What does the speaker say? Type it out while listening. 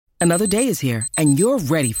Another day is here, and you're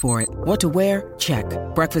ready for it. What to wear? Check.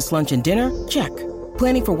 Breakfast, lunch, and dinner? Check.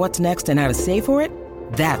 Planning for what's next and how to save for it?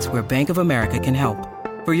 That's where Bank of America can help.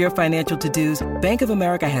 For your financial to-dos, Bank of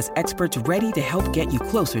America has experts ready to help get you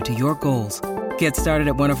closer to your goals. Get started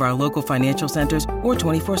at one of our local financial centers or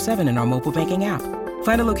 24/7 in our mobile banking app.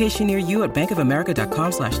 Find a location near you at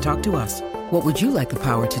bankofamerica.com/talktous. What would you like the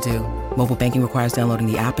power to do? Mobile banking requires downloading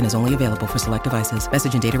the app and is only available for select devices.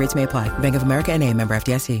 Message and data rates may apply. Bank of America N.A., member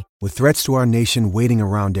FDIC. With threats to our nation waiting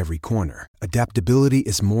around every corner, adaptability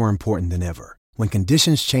is more important than ever. When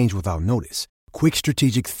conditions change without notice, quick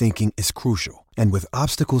strategic thinking is crucial. And with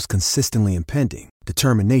obstacles consistently impending,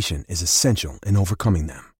 determination is essential in overcoming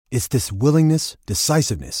them. It's this willingness,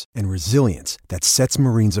 decisiveness, and resilience that sets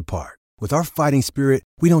Marines apart. With our fighting spirit,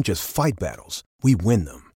 we don't just fight battles, we win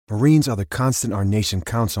them. Marines are the constant our nation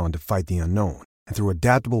counts on to fight the unknown. And through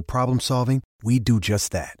adaptable problem solving, we do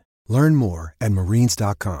just that. Learn more at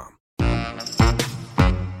marines.com.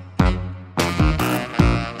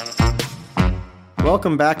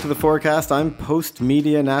 Welcome back to The Forecast. I'm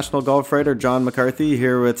post-media national golf writer John McCarthy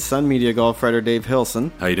here with Sun Media golf writer Dave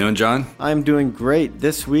Hilson. How you doing, John? I'm doing great.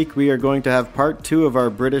 This week we are going to have part 2 of our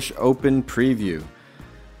British Open preview.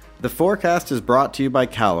 The Forecast is brought to you by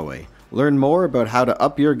Callaway. Learn more about how to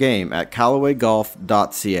up your game at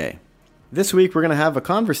callawaygolf.ca. This week we're going to have a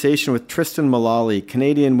conversation with Tristan Mullally,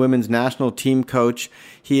 Canadian women's national team coach.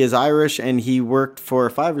 He is Irish and he worked for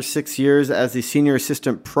 5 or 6 years as the senior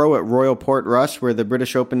assistant pro at Royal Portrush, where the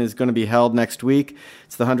British Open is going to be held next week.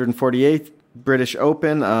 It's the 148th British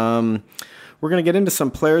Open. We're going to get into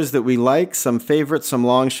some players that we like, some favorites, some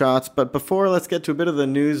long shots. But before, let's get to a bit of the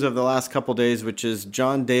news of the last couple days, which is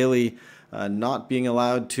John Daly not being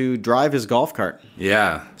allowed to drive his golf cart.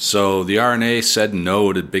 Yeah, so the R&A said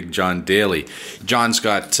no to Big John Daly. John's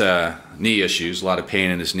got knee issues, a lot of pain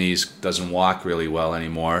in his knees, doesn't walk really well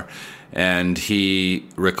anymore. And he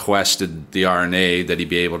requested the R&A that he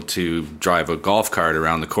be able to drive a golf cart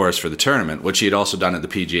around the course for the tournament, which he had also done at the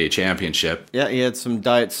PGA Championship. Yeah, he had some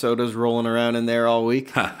diet sodas rolling around in there all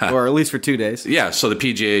week, or at least for 2 days. Yeah, so the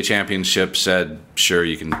PGA Championship said, sure,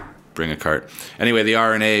 you can bring a cart. Anyway, the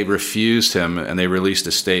R&A refused him, and they released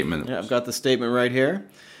a statement. Yeah, I've got the statement right here.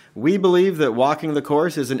 We believe that walking the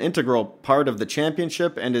course is an integral part of the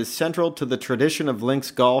championship and is central to the tradition of links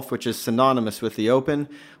golf, which is synonymous with the Open.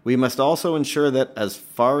 We must also ensure that, as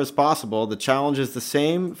far as possible, the challenge is the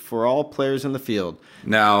same for all players in the field.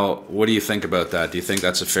 Now, what do you think about that? Do you think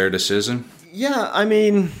that's a fair decision? Yeah, I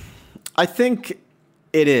mean, I think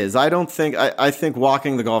it is. I think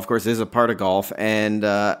walking the golf course is a part of golf, and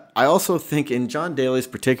I also think in John Daly's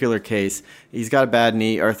particular case, he's got a bad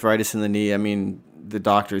knee, arthritis in the knee. I mean,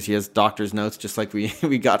 he has doctor's notes just like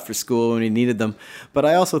we got for school when he needed them. But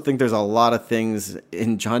I also think there's a lot of things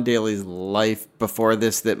in John Daly's life before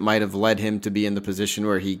this that might have led him to be in the position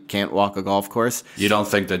where he can't walk a golf course. You don't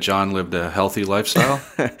think that John lived a healthy lifestyle?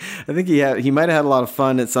 I think he might have had a lot of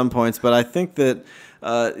fun at some points, but I think that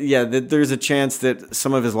that there's a chance that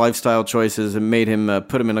some of his lifestyle choices have made him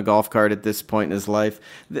put him in a golf cart at this point in his life.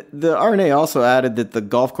 The R&A also added that the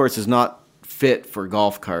golf course is not fit for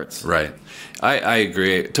golf carts. Right. I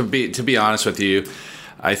agree. To be honest with you,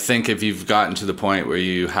 I think if you've gotten to the point where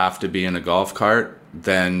you have to be in a golf cart,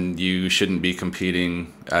 then you shouldn't be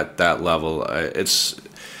competing at that level.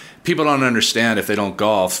 People don't understand, if they don't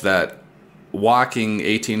golf, that walking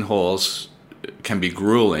 18 holes can be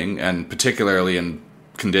grueling, and particularly in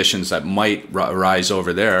conditions that might arise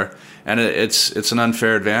over there, and it's an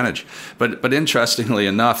unfair advantage. But interestingly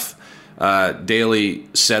enough, Daly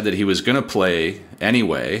said that he was going to play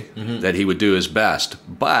anyway, that he would do his best.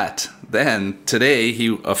 But then today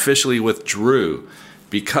he officially withdrew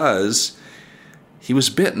because he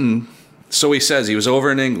was bitten. So he says he was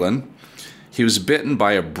over in England. He was bitten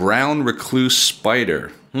by a brown recluse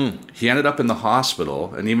spider. He ended up in the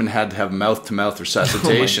hospital and even had to have mouth-to-mouth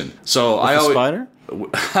resuscitation. Spider?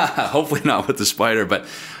 Hopefully not with the spider, but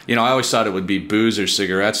I always thought it would be booze or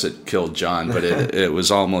cigarettes that killed John, but it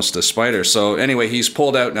was almost a spider. So anyway, he's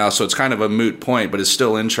pulled out now, so it's kind of a moot point, but it's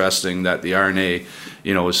still interesting that the R&A,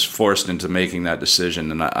 was forced into making that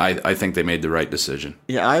decision, and I think they made the right decision.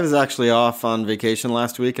 Yeah, I was actually off on vacation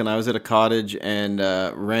last week, and I was at a cottage and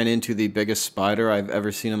ran into the biggest spider I've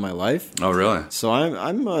ever seen in my life. Oh, really? So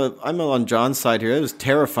I'm on John's side here. It was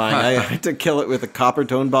terrifying. I had to kill it with a copper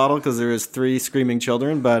tone bottle because there was 3 screaming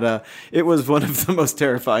children, but it was one of the most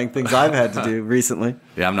terrifying things I've had to do recently.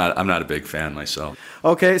 Yeah, I'm not a big fan myself.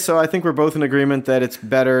 Okay, so I think we're both in agreement that it's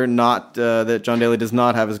better not that John Daly does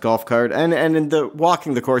not have his golf cart, and in the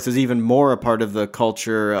walking the course is even more a part of the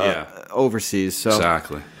culture overseas. So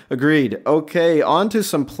exactly. Agreed. Okay, on to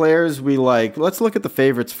some players we like. Let's look at the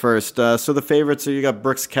favorites first. So the favorites are you got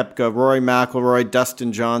Brooks Koepka, Rory McIlroy,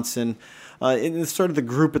 Dustin Johnson. In sort of the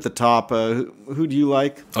group at the top, who do you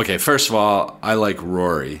like? Okay, first of all, I like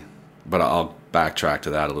Rory, but I'll backtrack to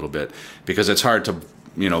that a little bit because it's hard to,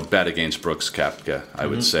 bet against Brooks Koepka, I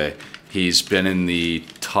would say. He's been in the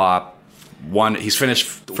top one. He's finished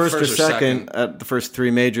first or second at the first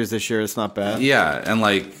 3 majors this year. It's not bad. Yeah, and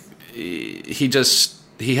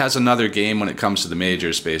he has another game when it comes to the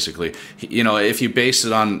majors, basically. If you base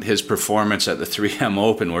it on his performance at the 3M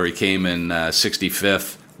Open, where he came in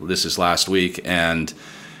 65th, this is last week, and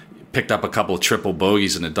picked up a couple of triple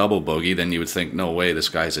bogeys and a double bogey, then you would think, no way, this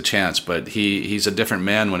guy has a chance. But he's a different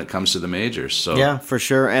man when it comes to the majors. So yeah, for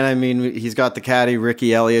sure. And I mean, he's got the caddy,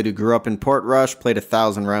 Ricky Elliott, who grew up in Portrush, played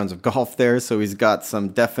 1,000 rounds of golf there, so he's got some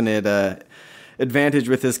definite advantage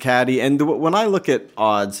with his caddy. And when I look at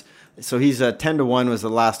odds, so he's 10-1 was the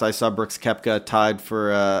last I saw Brooks Koepka tied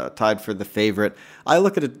for the favorite. I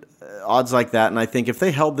look at odds like that, and I think if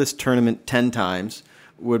they held this tournament 10 times,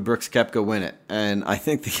 would Brooks Koepka win it? And I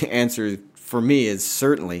think the answer for me is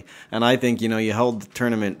certainly. And I think, you held the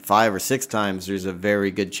tournament 5 or 6 times, there's a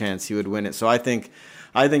very good chance he would win it. So I think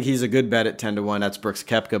he's a good bet at 10-1. That's Brooks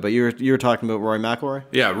Koepka. But you were talking about Rory McIlroy?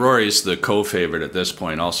 Yeah, Rory's the co-favorite at this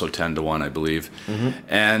point, also 10-1, I believe. Mm-hmm.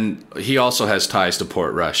 And he also has ties to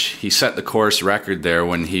Portrush. He set the course record there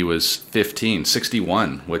when he was 15,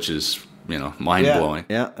 61, which is mind-blowing.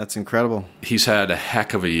 Yeah, that's incredible. He's had a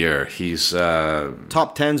heck of a year. He's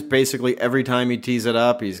top 10s basically every time he tees it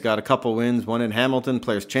up. He's got a couple wins, one in Hamilton,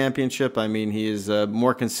 Players' Championship. I mean, he is a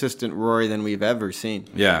more consistent Rory than we've ever seen.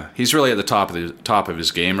 Yeah, he's really at the top of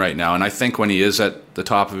his game right now. And I think when he is at the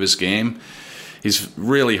top of his game, he's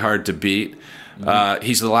really hard to beat.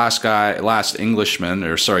 He's the last Englishman,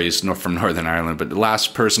 he's from Northern Ireland, but the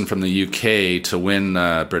last person from the UK to win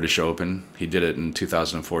British Open. He did it in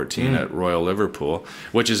 2014 at Royal Liverpool,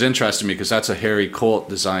 which is interesting because that's a Harry Colt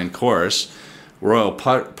designed course. Royal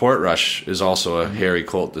Portrush is also a Harry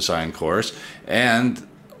Colt designed course, and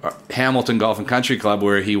Hamilton Golf and Country Club,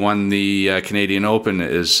 where he won the Canadian Open,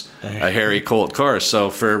 is a Harry Colt course. So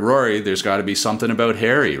for Rory, there's got to be something about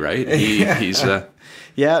Harry, right? He's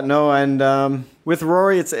Yeah, no, and with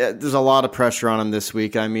Rory, there's a lot of pressure on him this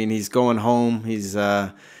week. I mean, he's going home.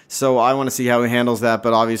 So I want to see how he handles that.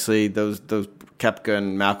 But obviously, those Koepka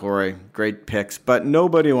and McIlroy, great picks. But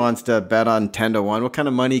nobody wants to bet on 10-1. What kind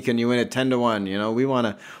of money can you win at 10-1?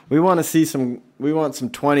 We want to see some. We want some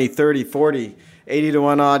 20, 30, 40,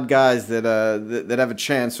 80-1 odd guys that have a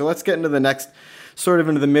chance. So let's get into the next. Sort of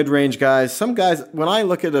into the mid-range guys. Some guys, when I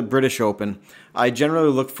look at a British Open, I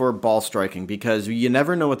generally look for ball striking because you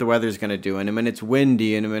never know what the weather's going to do. And when it's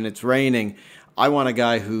windy and when it's raining, I want a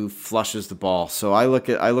guy who flushes the ball. So I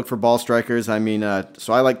look for ball strikers. I mean,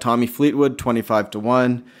 so I like Tommy Fleetwood,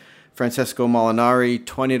 25-1. Francesco Molinari,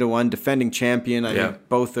 20-1, defending champion. I think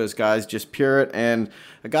both those guys just pure it. And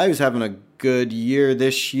a guy who's having a good year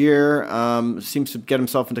this year, seems to get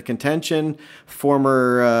himself into contention.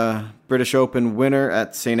 Former British Open winner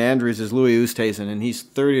at St. Andrews is Louis Oosthuizen, and he's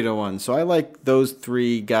 30-1. So I like those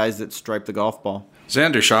 3 guys that stripe the golf ball.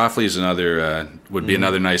 Xander Schauffele is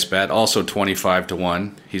another nice bet, also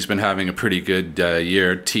 25-1. He's been having a pretty good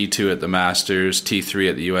year. T2 at the Masters, T3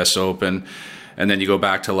 at the U.S. Open. And then you go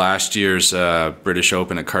back to last year's British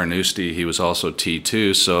Open at Carnoustie, he was also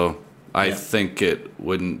T2, so I think it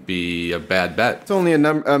wouldn't be a bad bet. It's only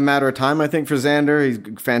a matter of time, I think, for Xander. He's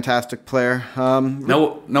a fantastic player.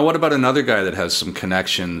 Now, what about another guy that has some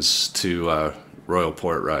connections to Royal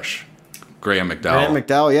Portrush? Graeme McDowell. Graeme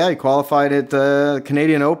McDowell, yeah, he qualified at the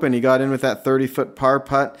Canadian Open. He got in with that 30-foot par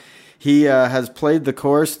putt. He has played the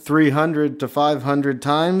course 300 to 500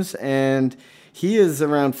 times, and he is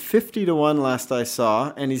around 50-1 last I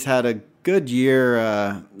saw, and he's had a good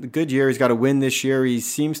year. He's got a win this year. He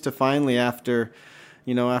seems to finally, after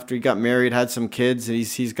he got married, had some kids,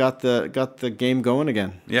 he's got the game going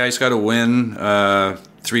again. Yeah, he's got a win.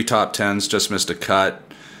 3 top 10s, just missed a cut.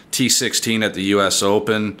 T16 at the U.S.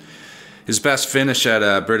 Open. His best finish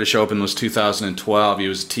at British Open was 2012. He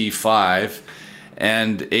was T5.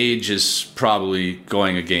 And age is probably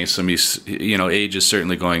going against him. Age is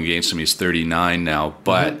certainly going against him. He's 39 now.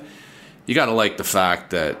 But you got to like the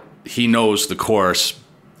fact that he knows the course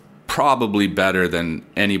probably better than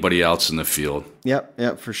anybody else in the field.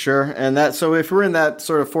 Yep, for sure. And so if we're in that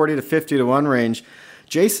sort of 40 to 50-1 range,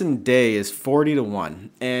 Jason Day is 40-1.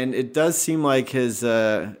 And it does seem like his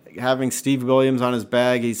having Steve Williams on his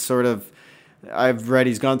bag, I've read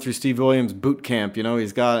he's gone through Steve Williams boot camp.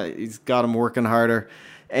 He's got him working harder.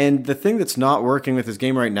 And the thing that's not working with his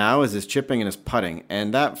game right now is his chipping and his putting.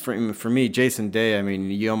 And that, for me, Jason Day, I mean,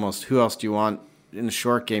 who else do you want in the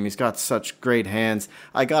short game? He's got such great hands.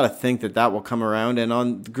 I got to think that will come around. And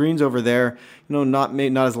on the greens over there, not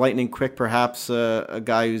as lightning quick, perhaps a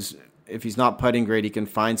guy who's, if he's not putting great, he can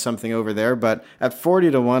find something over there. But at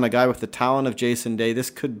 40-1, a guy with the talent of Jason Day, this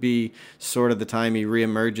could be sort of the time he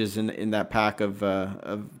reemerges in that pack of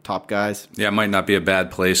top guys. Yeah, it might not be a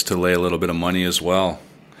bad place to lay a little bit of money as well.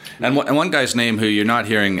 And one guy's name who you're not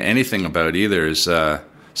hearing anything about either is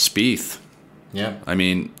Spieth. Yeah. I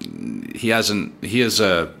mean, he has won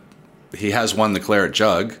the Claret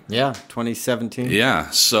Jug. Yeah, 2017. Yeah,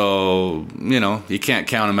 so, you can't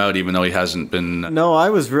count him out even though he hasn't been... No, I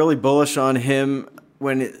was really bullish on him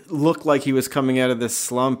when it looked like he was coming out of this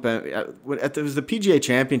slump. It was the PGA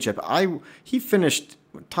Championship. He finished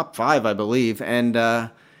top 5, I believe,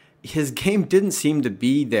 and his game didn't seem to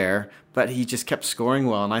be there, but he just kept scoring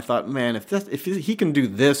well. And I thought, man, if he can do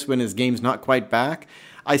this when his game's not quite back,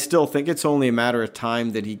 I still think it's only a matter of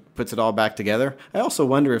time that he puts it all back together. I also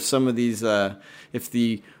wonder if some of these, if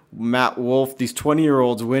the Matt Wolff, these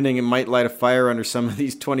 20-year-olds winning, it might light a fire under some of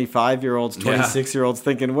these 25-year-olds, 26-year-olds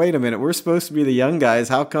thinking, wait a minute, we're supposed to be the young guys.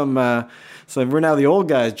 How come... So we're now the old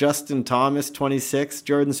guys. Justin Thomas, 26.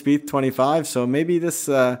 Jordan Spieth, 25. So maybe this...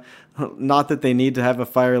 not that they need to have a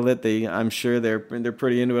fire lit. I'm sure they're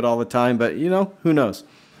pretty into it all the time. But, who knows?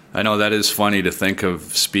 I know that is funny to think of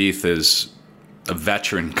Spieth as a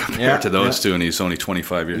veteran compared to those two, and he's only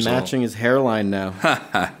 25 years old. Matching his hairline now.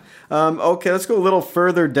 Okay, let's go a little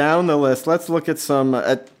further down the list. Let's look at some...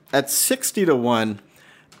 At 60-1,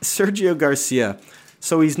 Sergio Garcia.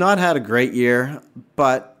 So he's not had a great year,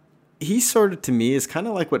 but he sort of, to me, is kind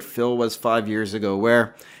of like what Phil was 5 years ago,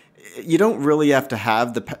 where you don't really have to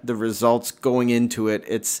have the results going into it.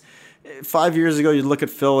 It's 5 years ago, you'd look at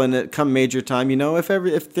Phil, and it come major time,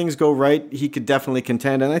 if things go right, he could definitely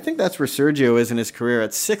contend. And I think that's where Sergio is in his career.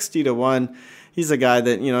 At 60-1, he's a guy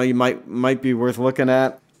that you might be worth looking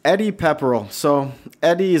at. Eddie Pepperell. So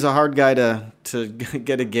Eddie is a hard guy to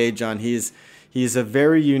get a gauge on. He's a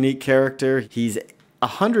very unique character. He's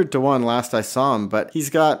 100-1 last I saw him, but he's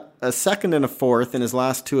got a second and a fourth in his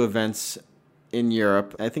last two events in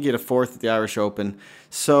Europe. I think he had a fourth at the Irish Open.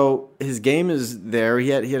 So his game is there. He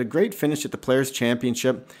had a great finish at the Players'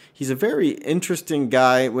 Championship. He's a very interesting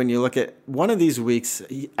guy when you look at one of these weeks.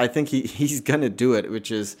 I think he's going to do it,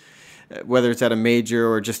 which is whether it's at a major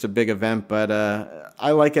or just a big event. But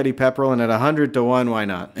I like Eddie Pepperell, and at 100-1, why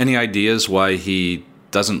not? Any ideas why he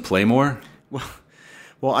doesn't play more?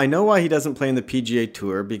 Well, I know why he doesn't play in the PGA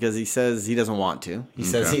Tour, because he says he doesn't want to. He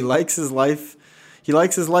says he likes his life. He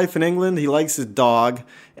likes his life in England. He likes his dog.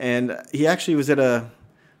 And he actually was at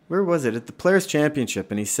where was it? At the Players'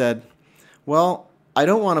 Championship. And he said, well, I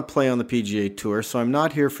don't want to play on the PGA Tour, so I'm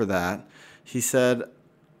not here for that. He said,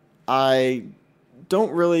 he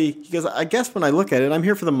goes, I guess when I look at it, I'm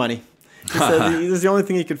here for the money. He said this is the only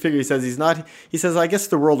thing he could figure. He says, I guess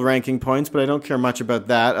the world ranking points, but I don't care much about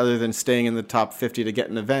that other than staying in the top 50 to get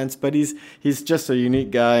in events. But he's just a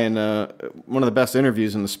unique guy and one of the best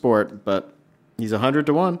interviews in the sport. But he's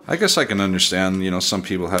 100-1. I guess I can understand, some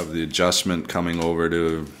people have the adjustment coming over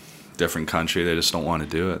to a different country. They just don't want to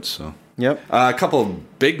do it. So yep. A couple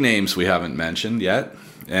of big names we haven't mentioned yet.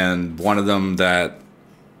 And one of them that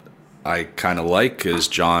I kind of like is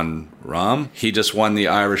John Rahm. He just won the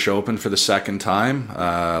Irish Open for the second time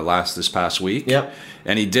this past week. Yep.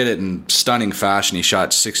 And he did it in stunning fashion. He shot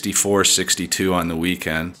 64-62 on the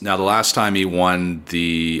weekend. Now, the last time he won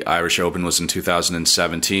the Irish Open was in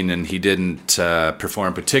 2017, and he didn't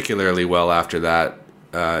perform particularly well after that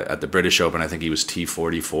at the British Open. I think he was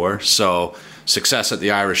T44. So success at the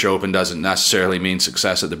Irish Open doesn't necessarily mean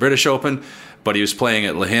success at the British Open, but he was playing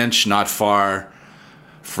at Lahinch, not far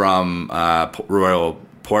from Royal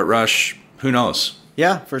Portrush. Who knows?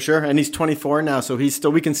 Yeah, for sure. And he's 24 now, so he's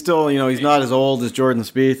not as old as Jordan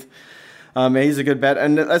Spieth. He's a good bet.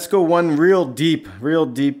 And let's go one real deep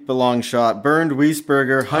long shot. Bernd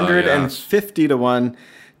Wiesberger, 150-1,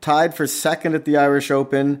 tied for second at the Irish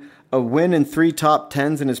Open. A win in 3 top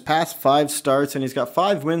tens in his past 5 starts, and he's got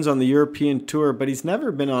 5 wins on the European Tour, but he's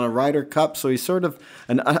never been on a Ryder Cup, so he's sort of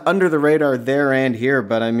an under the radar there and here.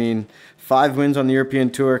 But I mean, 5 wins on the European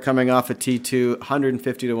Tour coming off a T2,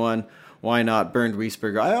 150-1. Why not Bernd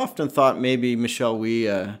Wiesberger? I often thought maybe Michel Wee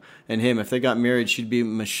and and him. If they got married, she'd be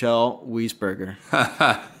Michelle Wiesberger.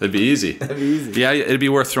 That'd be easy. That'd be easy. Yeah, it'd be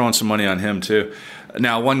worth throwing some money on him too.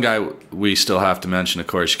 Now, one guy we still have to mention, of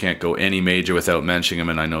course, you can't go any major without mentioning him,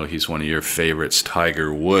 and I know he's one of your favorites,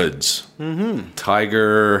 Tiger Woods. Mm-hmm.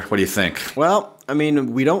 Tiger, what do you think? Well, I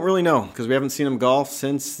mean, we don't really know because we haven't seen him golf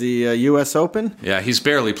since the U.S. Open. Yeah, he's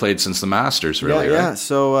barely played since the Masters, really, right? Yeah,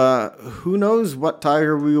 so who knows what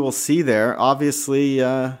Tiger we will see there. Obviously,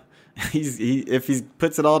 if he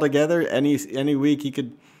puts it all together, any week he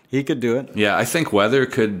could do it. Yeah, I think weather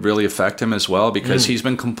could really affect him as well because he's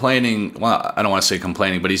been complaining. Well, I don't want to say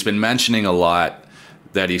complaining, but he's been mentioning a lot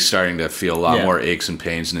that he's starting to feel a lot more aches and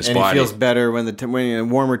pains in his body. And he feels better when when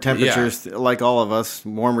warmer temperatures, like all of us,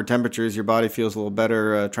 warmer temperatures, your body feels a little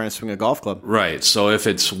better trying to swing a golf club. Right. So if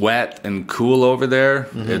it's wet and cool over there,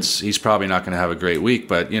 he's probably not going to have a great week.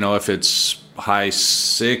 But, if it's high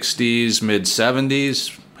 60s, mid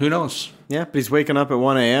 70s, who knows? Yeah, but he's waking up at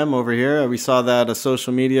 1 a.m. over here. We saw that a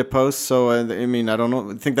social media post. So, I don't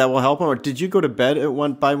know. Think that will help him? Or did you go to bed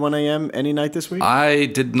by 1 a.m. any night this week? I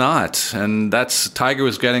did not. And Tiger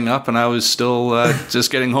was getting up and I was still just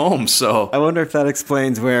getting home. So I wonder if that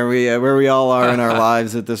explains where we all are in our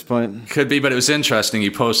lives at this point. Could be, but it was interesting. He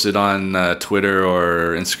posted on Twitter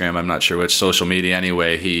or Instagram, I'm not sure which social media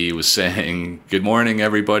anyway. He was saying, "Good morning,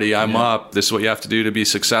 everybody. I'm up. This is what you have to do to be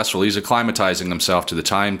successful." He's acclimatizing himself to the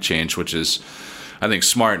time change, which is, I think,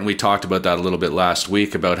 smart. And we talked about that a little bit last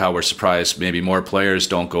week about how we're surprised maybe more players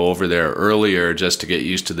don't go over there earlier just to get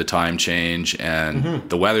used to the time change and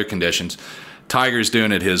the weather conditions. Tiger's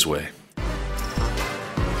doing it his way.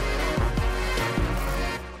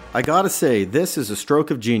 I gotta say, this is a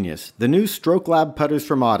stroke of genius. The new Stroke Lab putters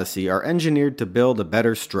from Odyssey are engineered to build a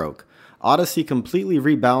better stroke. Odyssey completely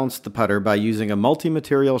rebalanced the putter by using a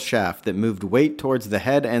multi-material shaft that moved weight towards the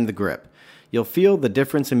head and the grip. You'll feel the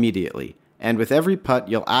difference immediately, and with every putt,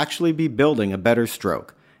 you'll actually be building a better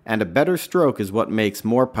stroke. And a better stroke is what makes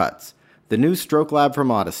more putts. The new Stroke Lab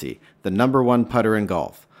from Odyssey, the #1 putter in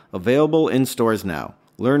golf. Available in stores now.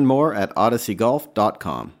 Learn more at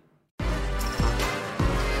odysseygolf.com.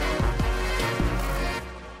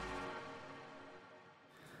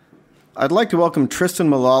 I'd like to welcome Tristan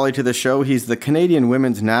Mullally to the show. He's the Canadian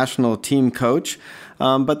women's national team coach.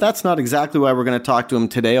 But that's not exactly why we're going to talk to him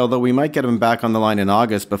today, although we might get him back on the line in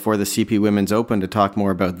August before the CP Women's Open to talk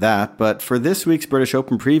more about that. But for this week's British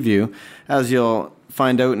Open preview, as you'll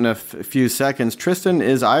find out in a few seconds, Tristan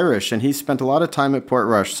is Irish, and he's spent a lot of time at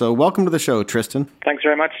Portrush. So welcome to the show, Tristan. Thanks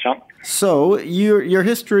very much, John. So your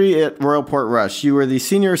history at Royal Portrush, you were the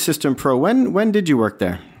senior assistant pro. When did you work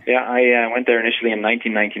there? Yeah, I went there initially in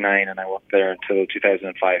 1999, and I worked there until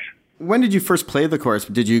 2005. When did you first play the course?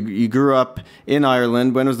 You grew up in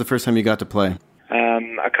Ireland. When was the first time you got to play?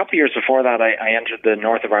 A couple of years before that, I entered the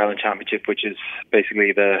North of Ireland Championship, which is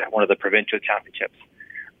basically one of the provincial championships.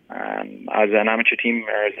 As an amateur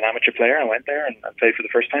player, I went there and played for the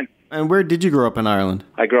first time. And where did you grow up in Ireland?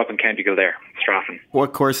 I grew up in County Kildare, Straffan.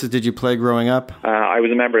 What courses did you play growing up? I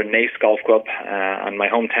was a member of Nace Golf Club, and my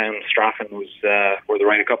hometown, Straffan, was where the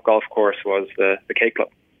Ryder Cup golf course was, the K Club.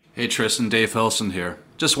 Hey Tristan, Dave Hilson here.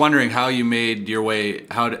 Just wondering how you made your way,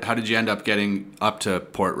 how did you end up getting up to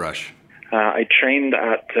Portrush? I trained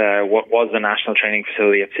at what was the national training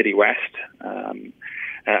facility at City West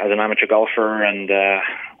as an amateur golfer, and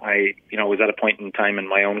I was at a point in time in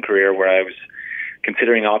my own career where I was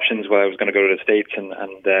considering options, whether I was going to go to the States and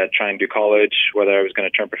try and do college, whether I was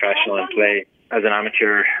going to turn professional and play as an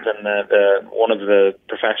amateur. And one of the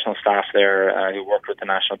professional staff there who worked with the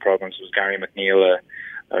national programs was Graeme McDowell,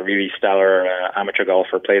 a really stellar amateur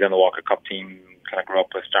golfer, played on the Walker Cup team, kind of grew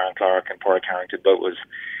up with Darren Clark and Porrick Harrington, but was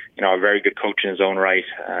a very good coach in his own right.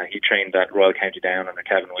 He trained at Royal County Down under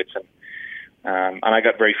Kevin Whitson. And I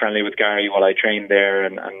got very friendly with Gary while I trained there,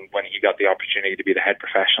 and when he got the opportunity to be the head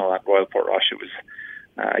professional at Royal Portrush, it was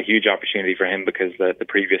a huge opportunity for him because the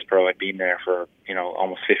previous pro had been there for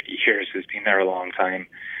almost 50 years. He's been there a long time,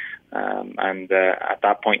 and at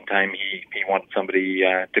that point in time, he wanted somebody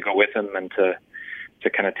to go with him and to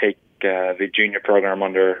kind of take the junior program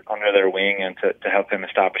under their wing and to help him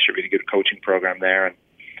establish a really good coaching program there. And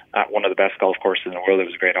at one of the best golf courses in the world, it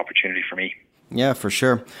was a great opportunity for me. Yeah, for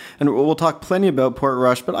sure. And we'll talk plenty about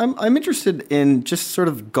Portrush, but I'm interested in just sort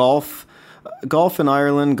of golf in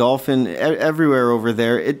Ireland, golf in everywhere over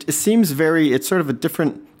there. It seems it's sort of a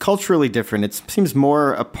different, culturally different. It seems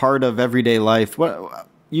more a part of everyday life.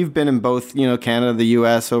 You've been in both, Canada, the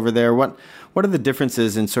U.S. over there. What are the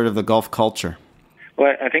differences in sort of the golf culture?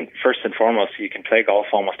 Well, I think first and foremost, you can play golf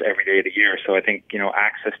almost every day of the year. So I think,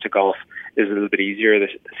 access to golf is a little bit easier. The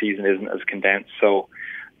season isn't as condensed. So,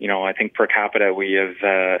 I think per capita we have,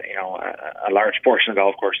 a large portion of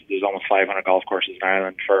golf courses. There's almost 500 golf courses in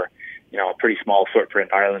Ireland. For, a pretty small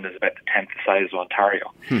footprint. Ireland is about the 10th size of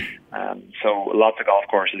Ontario. So lots of golf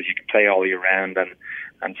courses. You can play all year round,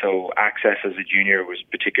 and so access as a junior was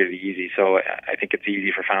particularly easy. So I think it's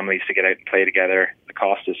easy for families to get out and play together. The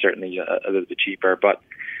cost is certainly a little bit cheaper, but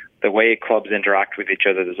the way clubs interact with each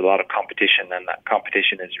other, there's a lot of competition, and that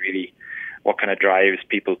competition is really what kind of drives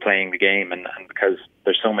people playing the game. And because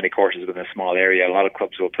there's so many courses within a small area, a lot of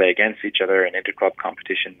clubs will play against each other in inter-club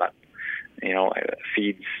competition that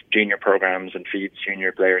feeds junior programs and feeds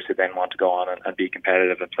junior players who then want to go on and be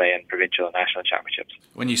competitive and play in provincial and national championships.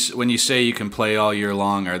 When you say you can play all year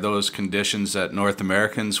long, are those conditions that North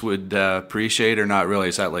Americans would appreciate, or not really?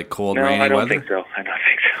 Is that like cold, rainy weather? No, I don't think so.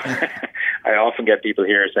 I often get people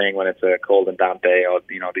here saying when it's a cold and damp day,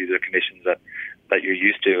 these are conditions that you're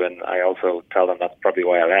used to, and I also tell them that's probably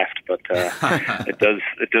why I left. But it does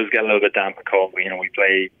get a little bit damp and cold. We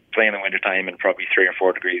play in the wintertime in probably 3 or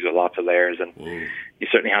 4 degrees with lots of layers, and you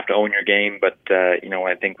certainly have to own your game. But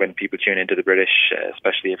I think when people tune into the British,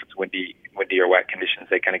 especially if it's windy or wet conditions,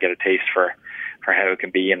 they kind of get a taste for how it can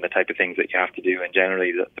be and the type of things that you have to do. And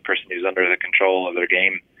generally, the person who's under the control of their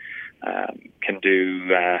game can do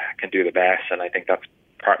the best. And I think that's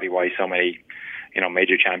partly why so many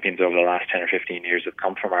major champions over the last 10 or 15 years have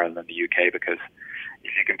come from Ireland and the UK, because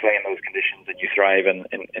if you can play in those conditions and you thrive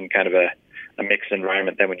in kind of a mixed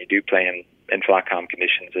environment, then when you do play in flat calm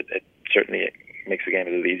conditions, it certainly makes the game a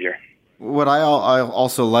little easier. What I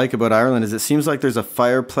also like about Ireland is it seems like there's a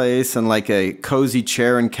fireplace and like a cozy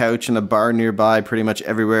chair and couch and a bar nearby pretty much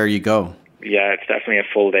everywhere you go. Yeah, it's definitely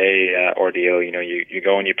a full day ordeal. You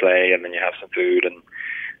go and you play, and then you have some food, and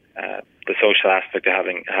the social aspect of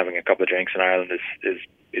having a couple of drinks in Ireland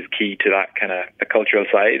is key to that kind of the cultural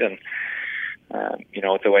side. And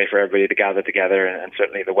it's a way for everybody to gather together, and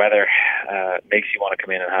certainly the weather makes you want to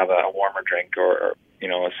come in and have a warmer drink or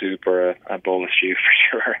a soup or a bowl of stew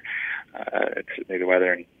for sure. It's certainly the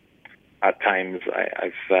weather, and at times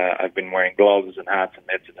I've been wearing gloves and hats and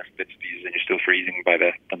mitts and different bits and pieces, and you're still freezing by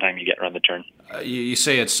the time you get around the turn. You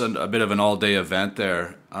say it's a bit of an all-day event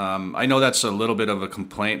there. I know that's a little bit of a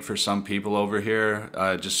complaint for some people over here,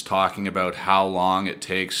 just talking about how long it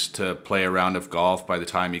takes to play a round of golf by the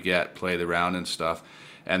time you play the round and stuff.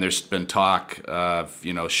 And there's been talk of,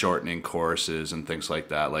 shortening courses and things like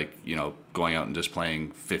that, like, going out and just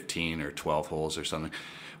playing 15 or 12 holes or something.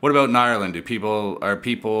 What about in Ireland? Are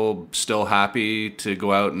people still happy to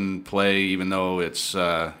go out and play, even though it's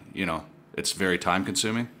it's very time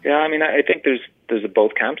consuming? Yeah, I think there's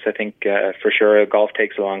both camps. I think for sure golf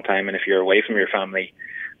takes a long time, and if you're away from your family,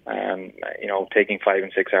 taking 5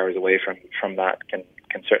 and 6 hours away from that can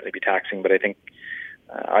certainly be taxing. But I think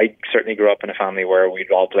I certainly grew up in a family where we'd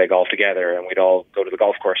all play golf together, and we'd all go to the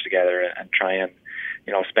golf course together and try and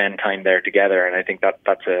spend time there together. And I think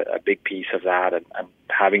that's a big piece of that, and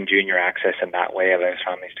having junior access in that way allows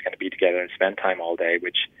families to kind of be together and spend time all day,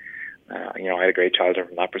 which I had a great childhood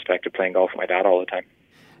from that perspective, playing golf with my dad all the time.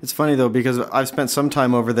 It's funny though, because I've spent some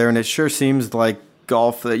time over there, and it sure seems like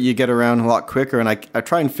golf that you get around a lot quicker, and I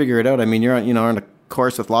try and figure it out. You're on a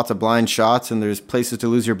course with lots of blind shots, and there's places to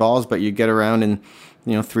lose your balls, but you get around in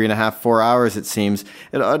 3.5, 4 hours it seems.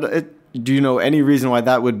 Do you know any reason why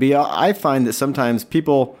that would be? I find that sometimes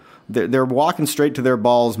people, they're walking straight to their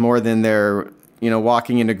balls more than they're,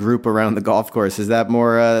 walking in a group around the golf course. Is that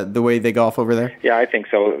more the way they golf over there? Yeah, I think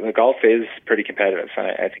so. The golf is pretty competitive.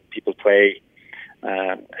 I think people play,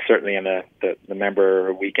 certainly in the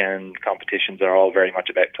member weekend competitions are all very much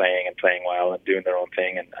about playing well and doing their own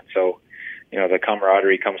thing. And so, the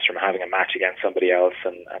camaraderie comes from having a match against somebody else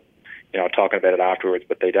and talking about it afterwards,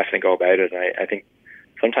 but they definitely go about it. And I think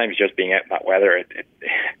sometimes just being out in that weather,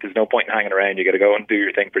 there's no point in hanging around. You got to go and do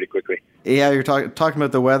your thing pretty quickly. Yeah, you're talking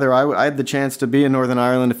about the weather. I had the chance to be in Northern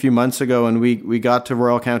Ireland a few months ago, and we got to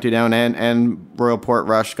Royal County Down and Royal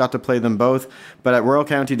Portrush, got to play them both. But at Royal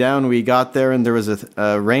County Down, we got there, and there was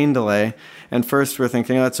a rain delay. And first we're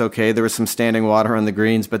thinking, that's okay. There was some standing water on the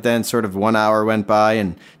greens, but then sort of 1 hour went by,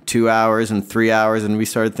 and 2 hours and 3 hours, and we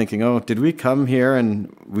started thinking, did we come here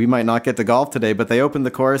and we might not get to golf today? But they opened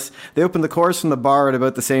the course. They opened the course from the bar at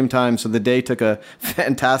about the same time, so the day took a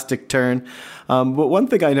fantastic turn. But one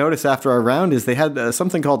thing I noticed after our round is they had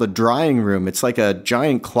something called a drying room. It's like a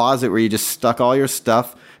giant closet where you just stuck all your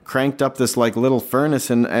stuff, cranked up this like little furnace,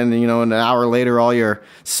 and an hour later all your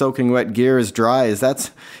soaking wet gear is dry. Is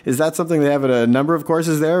that something they have at a number of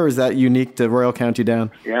courses there, or is that unique to Royal County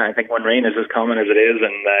Down? Yeah, I think when rain is as common as it is,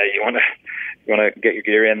 and you want to get your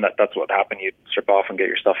gear in, that's what happened. You strip off and get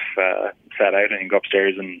your stuff set out, and you go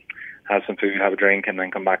upstairs and have some food, have a drink, and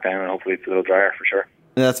then come back down, and hopefully it's a little drier for sure.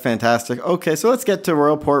 That's fantastic. Okay, so let's get to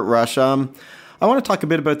Royal Portrush. I want to talk a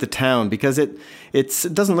bit about the town because it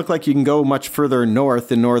doesn't look like you can go much further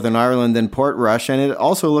north in Northern Ireland than Portrush, and it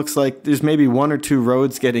also looks like there's maybe one or two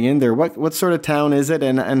roads getting in there. What sort of town is it,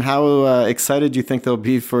 and how excited do you think they'll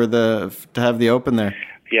be to have the Open there?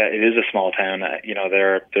 Yeah, it is a small town.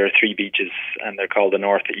 There are 3 beaches, and they're called the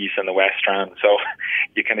North, the East, and the West Strand. So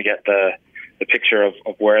you kind of get the picture of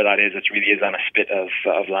where that is. It really is on a spit of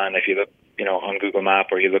land. If you look, on Google Map,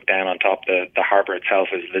 or you look down on top, the harbour itself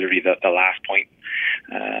is literally the last point.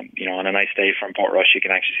 On a nice day from Portrush, you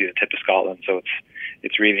can actually see the tip of Scotland. So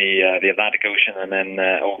it's really the Atlantic Ocean, and then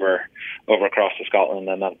over across to Scotland,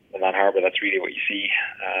 and that harbour. That's really what you see.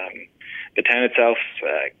 The town itself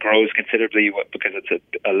grows considerably because it's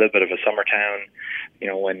a little bit of a summer town.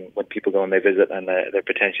 When people go and they visit and they're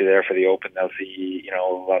potentially there for the Open, they'll see,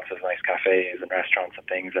 lots of nice cafes and restaurants and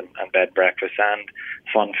things, and bed breakfasts and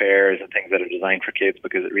fun fairs and things that are designed for kids,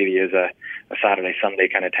 because it really is a Saturday, Sunday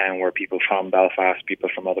kind of town where people from Belfast, people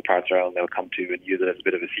from other parts of Ireland, they'll come to and use it as a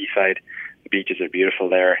bit of a seaside. The beaches are beautiful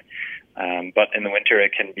there. But in the winter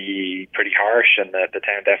it can be pretty harsh, and the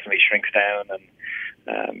town definitely shrinks down, and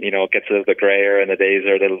it gets a little bit grayer, and the days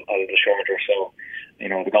are a little shorter. So,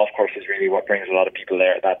 the golf course is really what brings a lot of people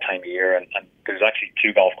there at that time of year. And there's actually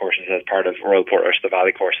 2 golf courses as part of Royal Portrush. The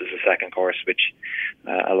Valley course is the second course, which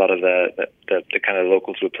a lot of the kind of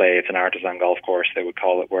locals would play. It's an artisan golf course, they would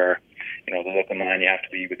call it, where, the local man, you have to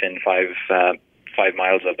be within 5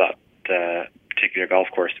 miles of that particular golf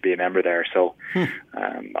course to be a member there. So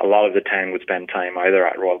a lot of the town would spend time either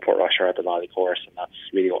at Royal Portrush or at the Valley course, and that's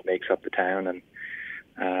really what makes up the town. And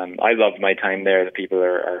I loved my time there. The people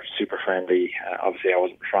are super friendly. Obviously, I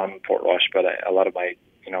wasn't from Portrush, but a lot of my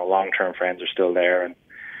long-term friends are still there. And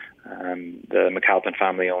the McAlpin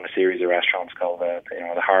family own a series of restaurants called the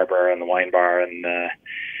Harbour and the Wine Bar, and a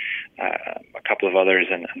couple of others.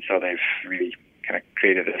 And so they've really kind of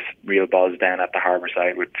created this real buzz down at the harbour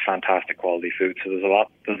side with fantastic quality food. So there's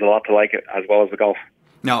a lot to like it, as well as the golf.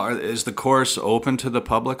 Now, is the course open to the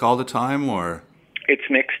public all the time, or? It's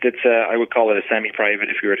mixed. It's I would call it a semi-private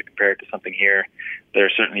if you were to compare it to something here. There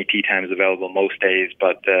are certainly tee times available most days,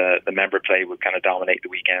 but the member play would kind of dominate the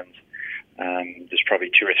weekends. There's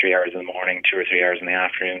probably 2 or 3 hours in the morning, 2 or 3 hours in the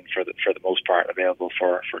afternoon for the most part available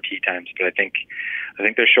for tee times. But I think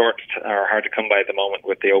they're short or hard to come by at the moment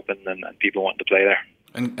with the Open and people wanting to play there.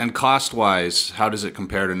 And cost-wise, how does it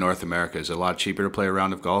compare to North America? Is it a lot cheaper to play a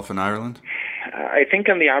round of golf in Ireland? I think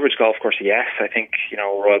on the average golf course, yes. I think,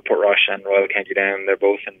 Royal Portrush and Royal County Down, they're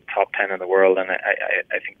both in the top 10 in the world, and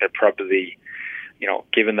I think they're probably,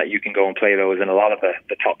 given that you can go and play those in a lot of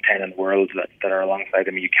the top 10 in the world that are alongside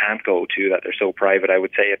them, you can't go to, that they're so private. I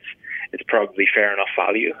would say it's probably fair enough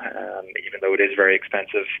value, even though it is very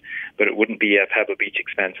expensive. But it wouldn't be a Pebble Beach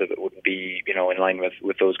expensive. It wouldn't be, in line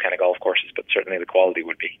with those kind of golf courses, but certainly the quality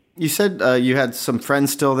would be. You said you had some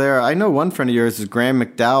friends still there. I know one friend of yours is Graeme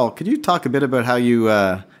McDowell. Could you talk a bit about how you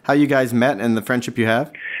guys met and the friendship you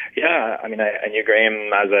have? Yeah, I mean, I knew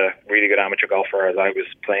Graeme as a really good amateur golfer. As I was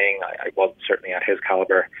playing, I wasn't certainly at his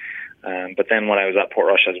caliber. But then when I was at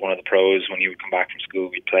Portrush as one of the pros, when he would come back from school,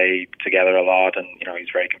 we'd play together a lot, and he's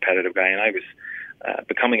a very competitive guy, and I was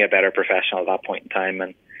becoming a better professional at that point in time,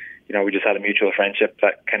 and we just had a mutual friendship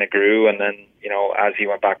that kind of grew. And then as he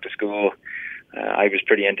went back to school, I was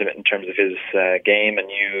pretty intimate in terms of his game, and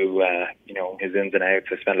knew his ins and outs.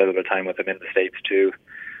 I spent a little bit of time with him in the States too,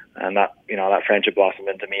 and that that friendship blossomed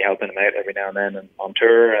into me helping him out every now and then and on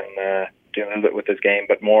tour, and doing a little bit with his game,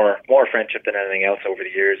 but more friendship than anything else over the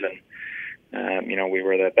years. And we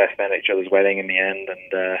were the best men at each other's wedding in the end,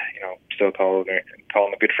 and still call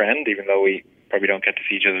him a good friend, even though we probably don't get to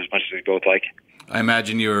see each other as much as we both like. I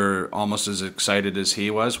imagine you were almost as excited as he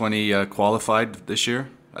was when he qualified this year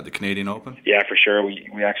at the Canadian Open. Yeah, for sure.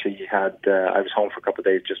 We actually had I was home for a couple of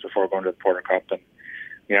days just before going to the Porter Cup, and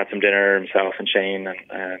we had some dinner, himself and Shane and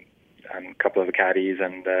a couple of the caddies,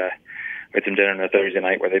 and we had some dinner on a Thursday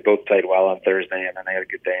night where they both played well on Thursday, and then I had a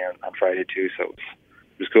good day on Friday too. So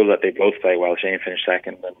it was cool that they both played well. Shane finished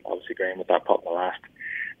second, and obviously Graeme with that putt in the last,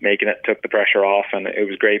 making it, took the pressure off. And it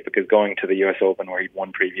was great because going to the US Open where he'd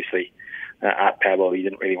won previously at Pebble, he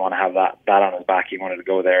didn't really want to have that on his back. He wanted to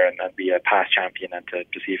go there and be a past champion and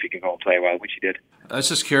to see if he could go and play well, which he did. I was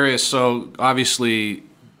just curious. So obviously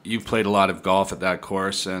you've played a lot of golf at that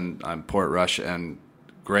course and on Portrush, and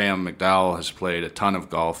Graeme McDowell has played a ton of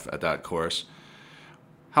golf at that course.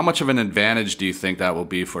 How much of an advantage do you think that will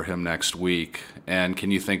be for him next week? And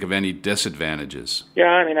can you think of any disadvantages? Yeah,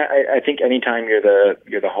 I mean, I think anytime you're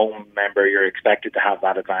the home member, you're expected to have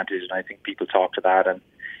that advantage, and I think people talk to that. And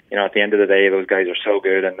at the end of the day, those guys are so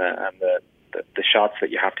good, and the the shots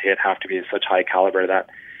that you have to hit have to be of such high caliber that,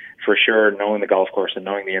 for sure, knowing the golf course and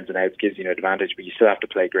knowing the ins and outs gives you an advantage, but you still have to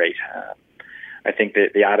play great. I think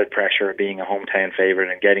that the added pressure of being a hometown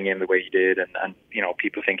favourite and getting in the way you did, and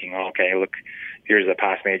people thinking, oh, okay, look, here's a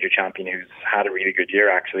past major champion who's had a really good year,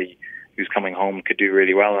 actually, who's coming home, could do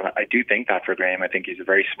really well. And I do think that for Graeme. I think he's a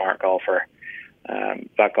very smart golfer.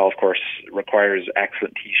 That golf course requires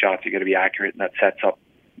excellent tee shots. You've got to be accurate, and that sets up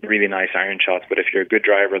really nice iron shots. But if you're a good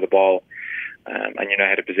driver of the ball and you know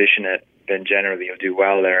how to position it, then generally you'll do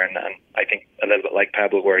well there. And I think a little bit like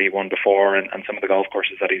Pebble, where he won before, and some of the golf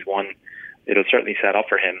courses that he's won, it'll certainly set up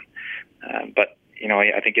for him. But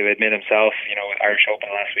I think he'll admit himself, with Irish Open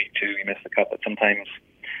last week too, he missed the cut, that sometimes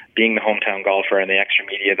being the hometown golfer and the extra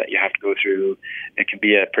media that you have to go through, it can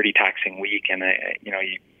be a pretty taxing week. And,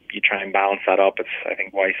 you try and balance that up. It's, I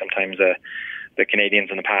think, why sometimes the Canadians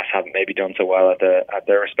in the past haven't maybe done so well at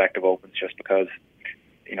their respective Opens, just because,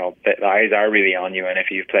 the eyes are really on you. And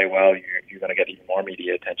if you play well, you're going to get even more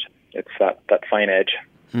media attention. It's that fine edge.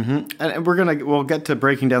 Mm-hmm. And we'll get to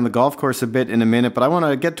breaking down the golf course a bit in a minute, but I want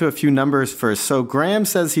to get to a few numbers first. So Graeme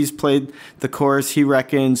says he's played the course, he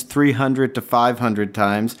reckons, 300 to 500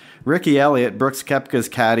 times. Ricky Elliott, Brooks Koepka's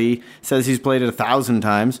caddy, says he's played it 1,000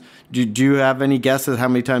 times. Do you have any guesses how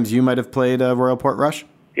many times you might have played Royal Portrush?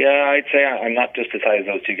 Yeah, I'd say I'm not just as high as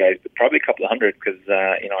those two guys, but probably a couple of hundred, because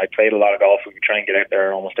I played a lot of golf. We try and get out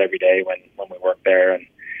there almost every day when we work there, and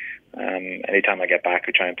anytime I get back,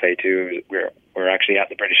 we try and play too. We're actually at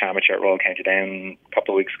the British Amateur at Royal County Down a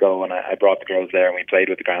couple of weeks ago, and I brought the girls there, and we played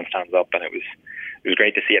with the grandstands up, and it was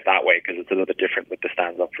great to see it that way, because it's a little bit different with the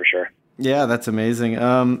stands up for sure. Yeah, that's amazing.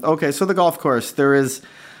 Okay, so the golf course, there is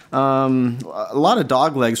a lot of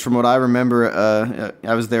dog legs from what I remember.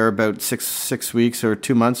 I was there about six weeks or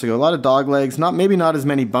 2 months ago. A lot of dog legs, maybe not as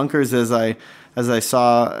many bunkers as I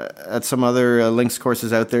saw at some other links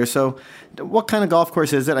courses out there. So what kind of golf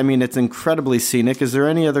course is it? I mean, it's incredibly scenic. Is there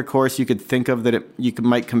any other course you could think of that you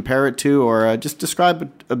might compare it to, or just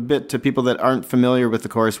describe a bit to people that aren't familiar with the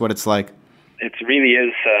course, what it's like? It really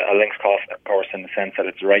is a links course in the sense that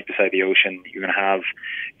it's right beside the ocean. You're going to have,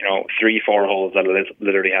 3-4 holes that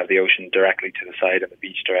literally have the ocean directly to the side and the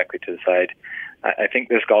beach directly to the side. I think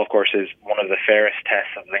this golf course is one of the fairest tests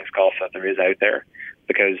of links golf that there is out there,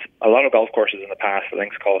 because a lot of golf courses in the past, the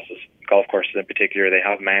links golf courses in particular, they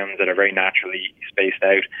have mounds that are very naturally spaced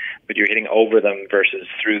out, but you're hitting over them versus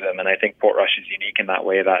through them. And I think Portrush is unique in that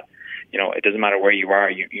way that, it doesn't matter where you are,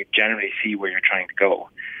 you generally see where you're trying to go.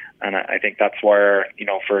 And I think that's where,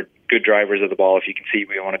 for good drivers of the ball, if you can see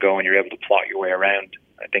where you want to go and you're able to plot your way around,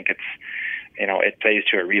 I think it's, it plays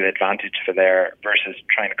to a real advantage for there versus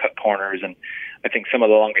trying to cut corners. And I think some of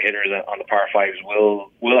the longer hitters on the par fives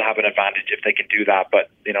will have an advantage if they can do that.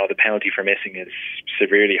 But, the penalty for missing is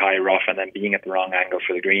severely high rough and then being at the wrong angle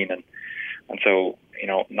for the green. And so,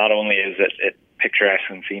 not only is it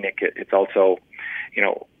picturesque and scenic, it's also,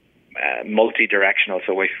 multi-directional.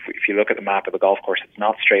 So if you look at the map of the golf course, it's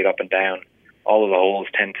not straight up and down. All of the holes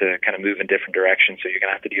tend to kind of move in different directions, so you're going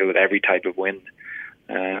to have to deal with every type of wind.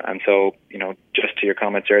 And so, just to your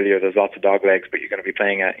comments earlier, there's lots of dog legs, but you're going to be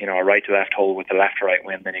playing a right to left hole with the left to right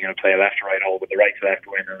wind, then you're going to play a left to right hole with the right to left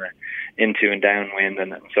wind and an into and down wind.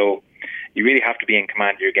 And so you really have to be in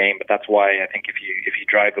command of your game, but that's why I think if you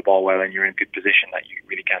drive the ball well and you're in good position, that you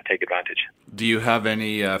really can't take advantage. Do you have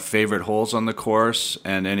any favorite holes on the course,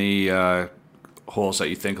 and any holes that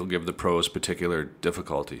you think will give the pros particular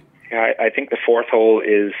difficulty? Yeah, I think the fourth hole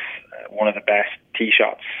is one of the best tee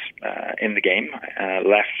shots in the game.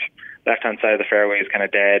 Left-hand side of the fairway is kind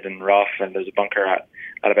of dead and rough, and there's a bunker at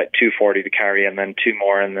about 240 to carry, and then two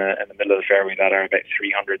more in the middle of the fairway that are about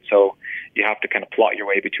 300. So you have to kind of plot your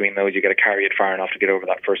way between those. You got to carry it far enough to get over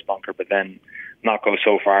that first bunker, but then not go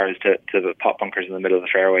so far as to the pot bunkers in the middle of the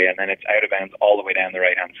fairway, and then it's out of bounds all the way down the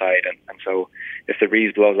right-hand side. And so if the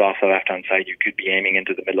breeze blows off the left-hand side, you could be aiming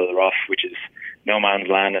into the middle of the rough, which is no man's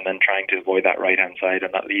land, and then trying to avoid that right-hand side,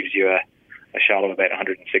 and that leaves you a shot of about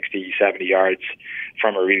 160, 70 yards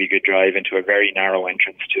from a really good drive into a very narrow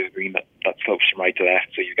entrance to a green that slopes from right to left.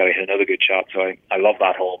 So you've got to hit another good shot. So I love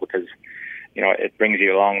that hole because, it brings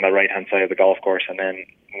you along the right-hand side of the golf course. And then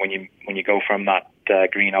when you go from that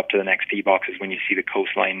green up to the next tee box is when you see the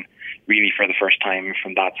coastline really for the first time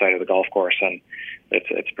from that side of the golf course. And it's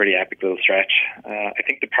a pretty epic little stretch. I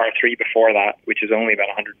think the par 3 before that, which is only about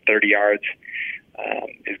 130 yards,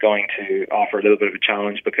 is going to offer a little bit of a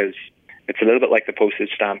challenge because it's a little bit like the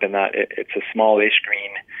postage stamp in that it's a small-ish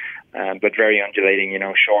green, but very undulating,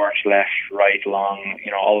 short, left, right, long,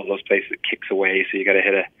 all of those places it kicks away. So you got to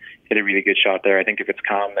hit a really good shot there. I think if it's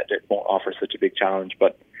calm, it won't offer such a big challenge.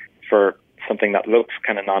 But for something that looks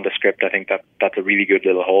kind of nondescript, I think that's a really good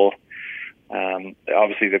little hole.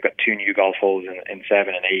 Obviously, they've got 2 new golf holes in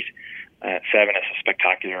 7 and 8. 7 is a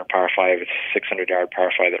spectacular par 5. It's a 600-yard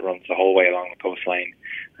par 5 that runs the whole way along the coastline.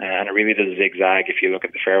 And it really does zigzag. If you look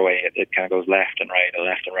at the fairway, it kind of goes left and right and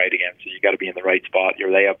left and right again. So you got to be in the right spot. Your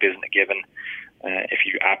layup isn't a given. If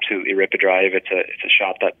you absolutely rip a drive, it's a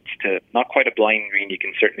shot that's not quite a blind green. You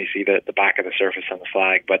can certainly see the back of the surface on the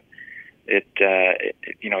flag, but you're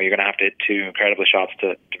going to have to hit 2 incredible shots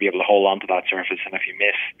to be able to hold on to that surface. And if you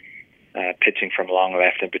miss, pitching from long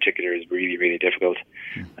left in particular is really, really difficult.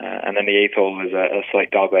 And then the 8th hole is a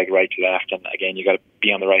slight dogleg right to left, and again, you got to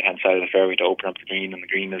be on the right hand side of the fairway to open up the green, and the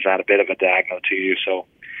green is at a bit of a diagonal to you, so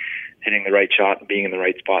hitting the right shot and being in the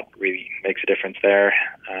right spot really makes a difference there.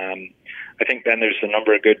 I think then there's a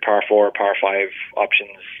number of good par 4, par 5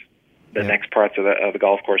 options the next parts of the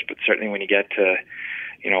golf course, but certainly when you get to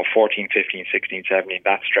 14, 15, 16, 17,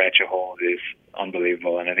 that stretch of holes is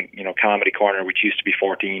unbelievable. And I think, Calamity Corner, which used to be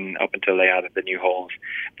 14 up until they added the new holes,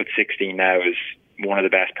 but 16 now is one of the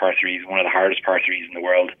best par 3s, one of the hardest par 3s in the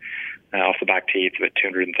world. Off the back tee, it's about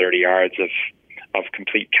 230 yards of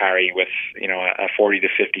complete carry with, a 40 to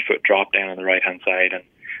 50 foot drop down on the right hand side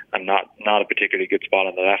and not a particularly good spot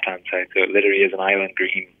on the left hand side. So it literally is an island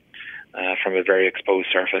green from a very exposed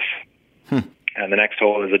surface. And the next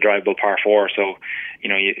hole is a drivable par 4. So,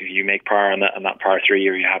 you make par on that par 3,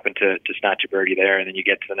 or you happen to snatch a birdie there, and then you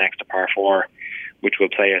get to the next par 4, which will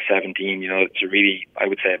play a 17. It's a really, I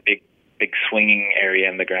would say, a big swinging area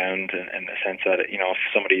in the ground, in the sense that, if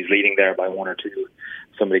somebody's leading there by 1 or 2,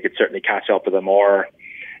 somebody could certainly catch up with them, or,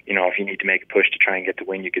 if you need to make a push to try and get the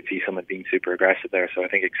win, you could see someone being super aggressive there. So I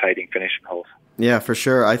think exciting finishing holes. Yeah, for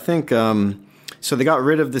sure. I think... So they got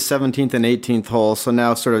rid of the 17th and 18th hole. So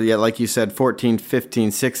now sort of, like you said, 14, 15,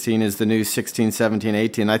 16 is the new 16, 17,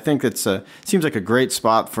 18. I think seems like a great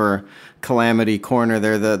spot for Calamity Corner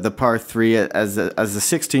there. The par 3 as the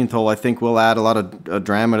 16th hole, I think, will add a lot of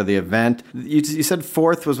drama to the event. You said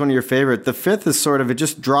 4th was one of your favorite. The 5th is sort of, it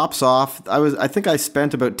just drops off. I think I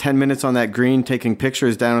spent about 10 minutes on that green taking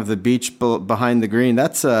pictures down of the beach behind the green.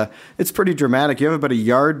 It's pretty dramatic. You have about a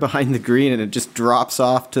yard behind the green and it just drops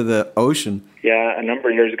off to the ocean. Yeah, a number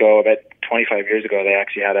of years ago, about 25 years ago, they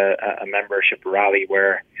actually had a membership rally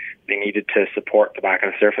where they needed to support the back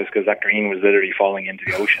of the surface because that green was literally falling into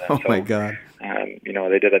the ocean. Oh, my God.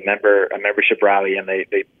 They did a membership rally, and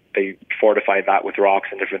they fortified that with rocks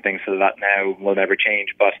and different things, so that now will never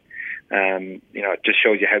change. But it just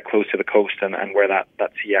shows you how close to the coast and where that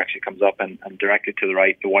sea actually comes up, and directly to the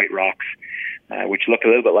right, the white rocks, which look a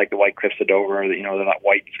little bit like the White Cliffs of Dover. That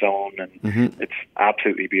white stone, and it's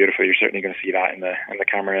absolutely beautiful. You're certainly going to see that in the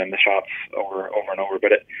camera and the shots over and over.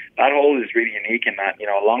 But that hole is really unique in that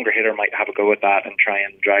a longer hitter might have a go at that and try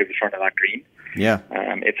and drive the front of that green. Yeah,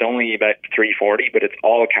 it's only about 340, but it's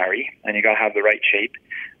all carry, and you got to have the right shape.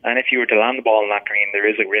 And if you were to land the ball in that green, there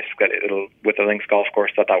is a risk that it'll, with the links golf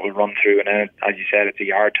course, that will run through. And then, as you said, it's a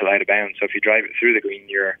yard till out of bounds. So if you drive it through the green,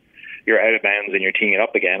 you're out of bounds and you're teeing it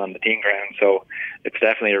up again on the teeing ground. So it's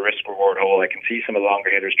definitely a risk reward hole. I can see some of the longer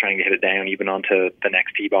hitters trying to hit it down even onto the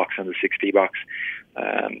next tee box and the 6th tee box.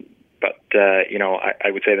 But I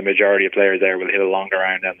would say the majority of players there will hit a longer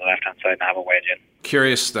round down the left-hand side and have a wedge in.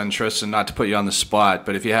 Curious then, Tristan, not to put you on the spot,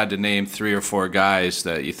 but if you had to name 3 or 4 guys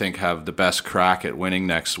that you think have the best crack at winning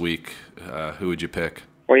next week, who would you pick?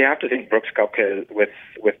 Well, you have to think Brooks Koepka with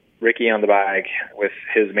Ricky on the bag, with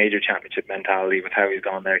his major championship mentality, with how he's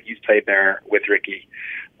gone there. He's played there with Ricky.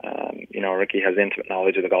 Ricky has intimate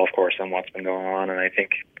knowledge of the golf course and what's been going on, and I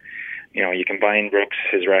think you combine Brooks,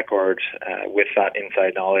 his record, with that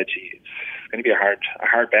inside knowledge. It's going to be a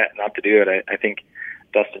hard bet not to do it. I think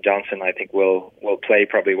Dustin Johnson, will play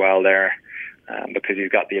probably well there because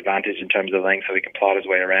he's got the advantage in terms of length, so he can plot his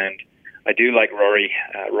way around. I do like Rory.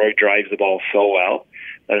 Rory drives the ball so well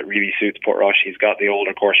that it really suits Portrush. He's got the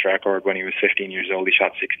older course record. When he was 15 years old, he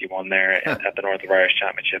shot 61 there at the North of Irish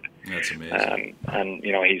Championship. That's amazing. And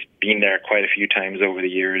he's been there quite a few times over the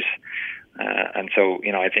years. And so,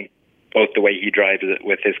 I think both the way he drives it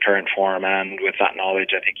with his current form and with that knowledge,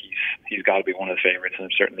 I think he's got to be one of the favourites.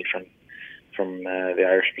 And certainly from the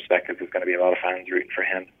Irish perspective, there's going to be a lot of fans rooting for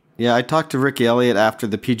him. Yeah, I talked to Ricky Elliott after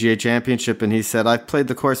the PGA Championship, and he said, I've played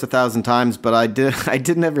the course 1,000 times, but I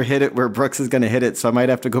did never hit it where Brooks is going to hit it, so I might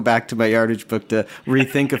have to go back to my yardage book to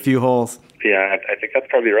rethink a few holes. Yeah, I think that's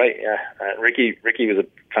probably right, yeah. Ricky was a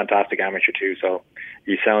fantastic amateur too, so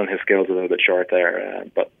he's selling his skills a little bit short there,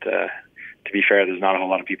 but to be fair, there's not a whole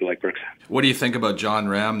lot of people like Brooks. What do you think about John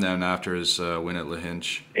Ram then after his win at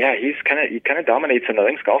Lahinch? Yeah, he kind of dominates in the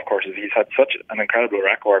links golf courses. He's had such an incredible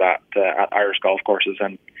record at Irish golf courses,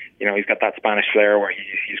 and he's got that Spanish flair where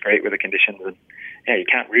he's great with the conditions. And yeah, you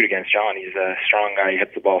can't root against John. He's a strong guy. He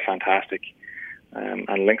hits the ball fantastic.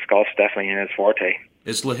 And links golf's definitely in his forte.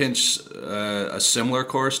 Is Lahinch a similar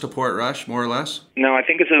course to Portrush, more or less? No, I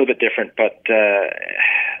think it's a little bit different, but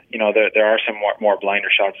there are some more blinder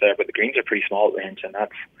shots there, but the greens are pretty small at Lahinch, and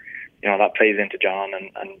that's that plays into John.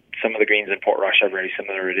 And some of the greens in Portrush are very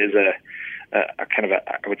similar. It is a kind of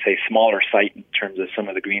I would say, smaller site in terms of some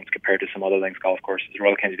of the greens compared to some other links golf courses.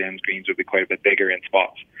 Royal Kennedy Downs greens would be quite a bit bigger in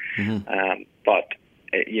spots, but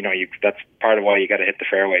that's part of why you got to hit the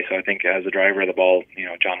fairway. So I think as a driver of the ball,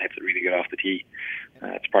 John hits it really good off the tee.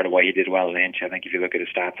 It's part of why he did well at Inch. I think if you look at his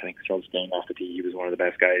stats, I think Phil's game off the tee, he was one of the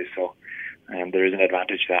best guys. So there is an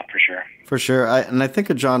advantage to that for sure. For sure. I think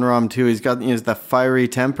of John Rahm too. He's got the fiery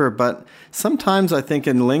temper, but sometimes I think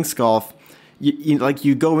in links golf,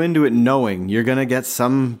 you go into it knowing you're going to get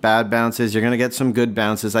some bad bounces, you're going to get some good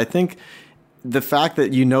bounces. I think the fact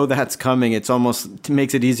that that's coming, it's almost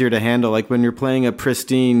makes it easier to handle. Like when you're playing a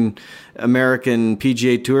pristine American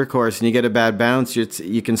PGA Tour course and you get a bad bounce,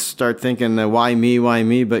 you can start thinking, why me?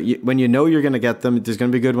 But when you're going to get them, there's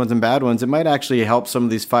going to be good ones and bad ones. It might actually help some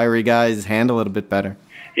of these fiery guys handle it a bit better.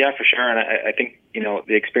 Yeah, for sure. And I think,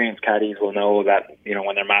 the experienced caddies will know that,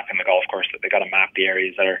 when they're mapping the golf course, that they got to map the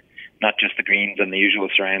areas that are not just the greens and the usual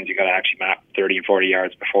surrounds. You got to actually map 30 and 40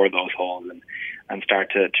 yards before those holes and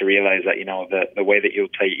start to realize that, the way that you'll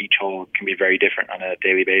play each hole can be very different on a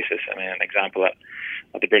daily basis. I mean, an example at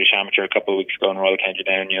the British Amateur a couple of weeks ago in Royal Kennedy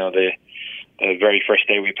Down, the very first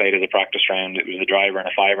day we played as a practice round, it was a driver and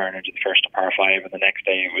a 5-iron into the first par 5, and the next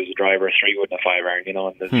day it was a driver, a 3-wood and a 5-iron,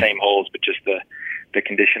 and the same holes, but just the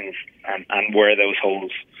conditions and where those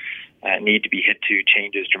holes need to be hit to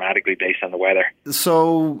changes dramatically based on the weather.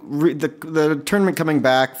 So the tournament coming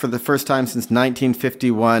back for the first time since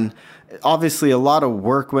 1951, obviously a lot of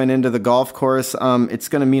work went into the golf course. It's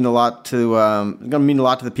going to mean a lot to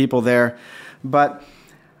the people there, but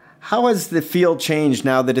how has the field changed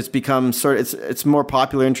now that it's become it's more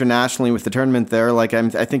popular internationally with the tournament there? Like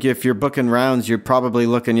I think if you're booking rounds, you're probably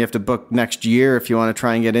looking, you have to book next year if you want to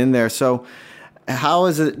try and get in there. So how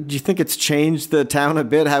is it? Do you think it's changed the town a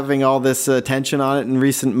bit, having all this attention on it in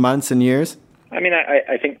recent months and years? I mean,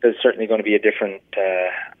 I think there's certainly going to be a different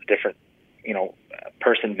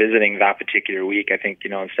person visiting that particular week. I think,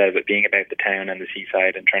 instead of it being about the town and the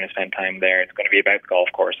seaside and trying to spend time there, it's going to be about the golf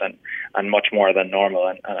course and much more than normal.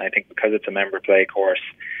 And I think because it's a member play course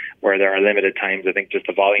where there are limited times, I think just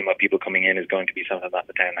the volume of people coming in is going to be something that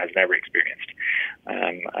the town has never experienced.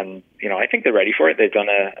 I think they're ready for it. They've done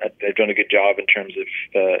a good job in terms of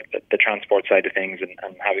the transport side of things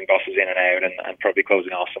and having buses in and out and probably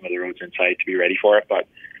closing off some of the roads inside to be ready for it. But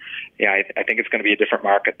yeah, I think it's going to be a different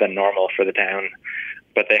market than normal for the town.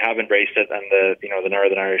 But they have embraced it, and the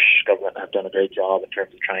Northern Irish government have done a great job in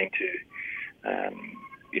terms of trying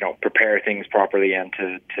to prepare things properly and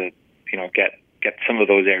to get some of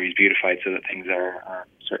those areas beautified so that things are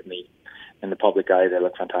certainly in the public eye. They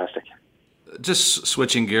look fantastic. Just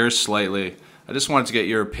switching gears slightly, I just wanted to get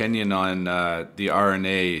your opinion on the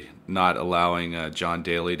R&A not allowing John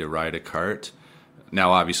Daly to ride a cart.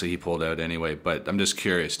 Now, obviously, he pulled out anyway, but I'm just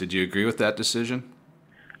curious. Did you agree with that decision?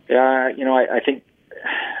 Yeah, I think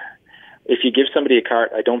if you give somebody a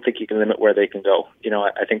cart, I don't think you can limit where they can go.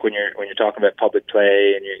 I think when you're talking about public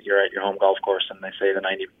play and you're at your home golf course and they say the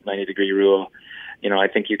 90 degree rule, I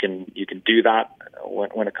think you can do that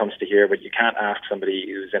when it comes to here, but you can't ask somebody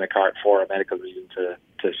who's in a cart for a medical reason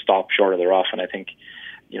to stop short of the rough. And I think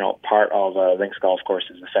part of a links golf course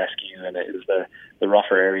is the fescue and it is the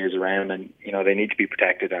rougher areas around, and they need to be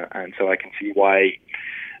protected. And so I can see why,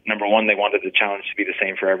 number one, they wanted the challenge to be the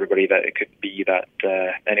same for everybody, that it could be that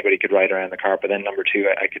anybody could ride around the cart. But then number two,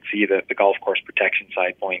 I could see the golf course protection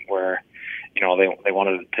side point where they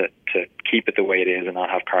wanted to keep it the way it is and not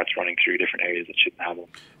have carts running through different areas that shouldn't have them.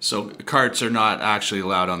 So carts are not actually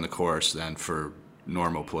allowed on the course then for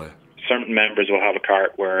normal play? Certain members will have a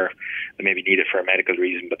cart where they maybe need it for a medical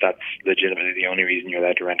reason, but that's legitimately the only reason you're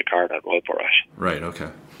allowed to rent a cart at Royal Portrush. Right, okay.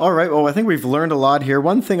 All right, well, I think we've learned a lot here.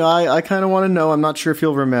 One thing I kind of want to know, I'm not sure if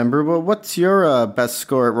you'll remember, but what's your best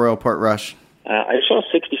score at Royal Portrush? I saw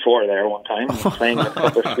 64 there one time, playing with a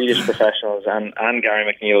couple of Swedish professionals and Gary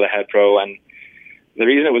McDowell, the head pro. And the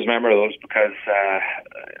reason it was memorable was because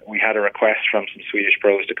we had a request from some Swedish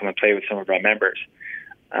pros to come and play with some of our members.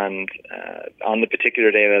 And on the particular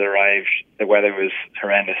day that arrived, the weather was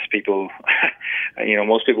horrendous. People,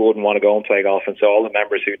 most people wouldn't want to go and play golf. And so all the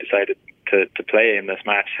members who decided to play in this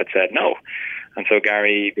match had said no. And so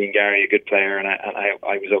Gary, being Gary, a good player, and I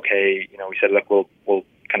was okay. We said, look, we'll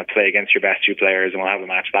kind of play against your best two players and we'll have a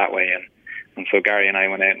match that way. And And so Gary and I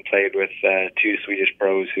went out and played with two Swedish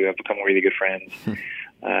pros who have become really good friends.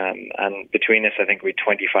 And between us, I think we had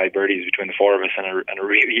 25 birdies between the four of us, and a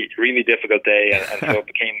really, really difficult day. And so it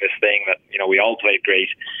became this thing that, we all played great.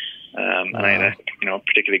 And I had a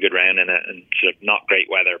particularly good round in it, and sort of not great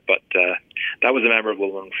weather. But that was a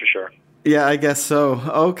memorable one for sure. Yeah, I guess so.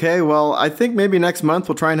 Okay, well, I think maybe next month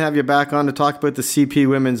we'll try and have you back on to talk about the CP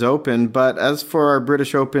Women's Open. But as for our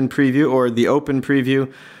British Open preview, or the Open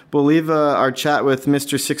preview, we'll leave our chat with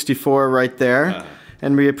Mr. 64 right there.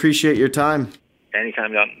 And we appreciate your time.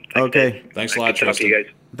 Anytime, John. Okay. Dave. Thanks a lot, Tristan. You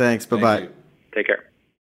guys. Thanks. Bye-bye. Thank you. Take care.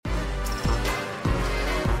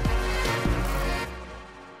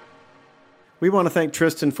 We want to thank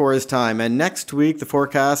Tristan for his time. And next week, the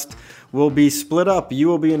forecast will be split up. You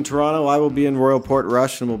will be in Toronto. I will be in Royal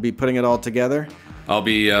Portrush, and we'll be putting it all together. I'll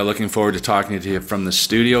be looking forward to talking to you from the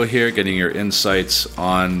studio here, getting your insights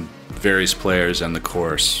on various players and the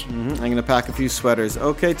course. I'm going to pack a few sweaters.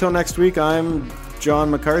 Okay, till next week, I'm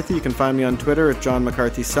John McCarthy. You can find me on Twitter at John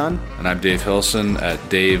McCarthy Son. And I'm Dave Hilson at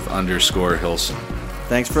Dave_Hilson.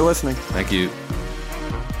 Thanks for listening. Thank you.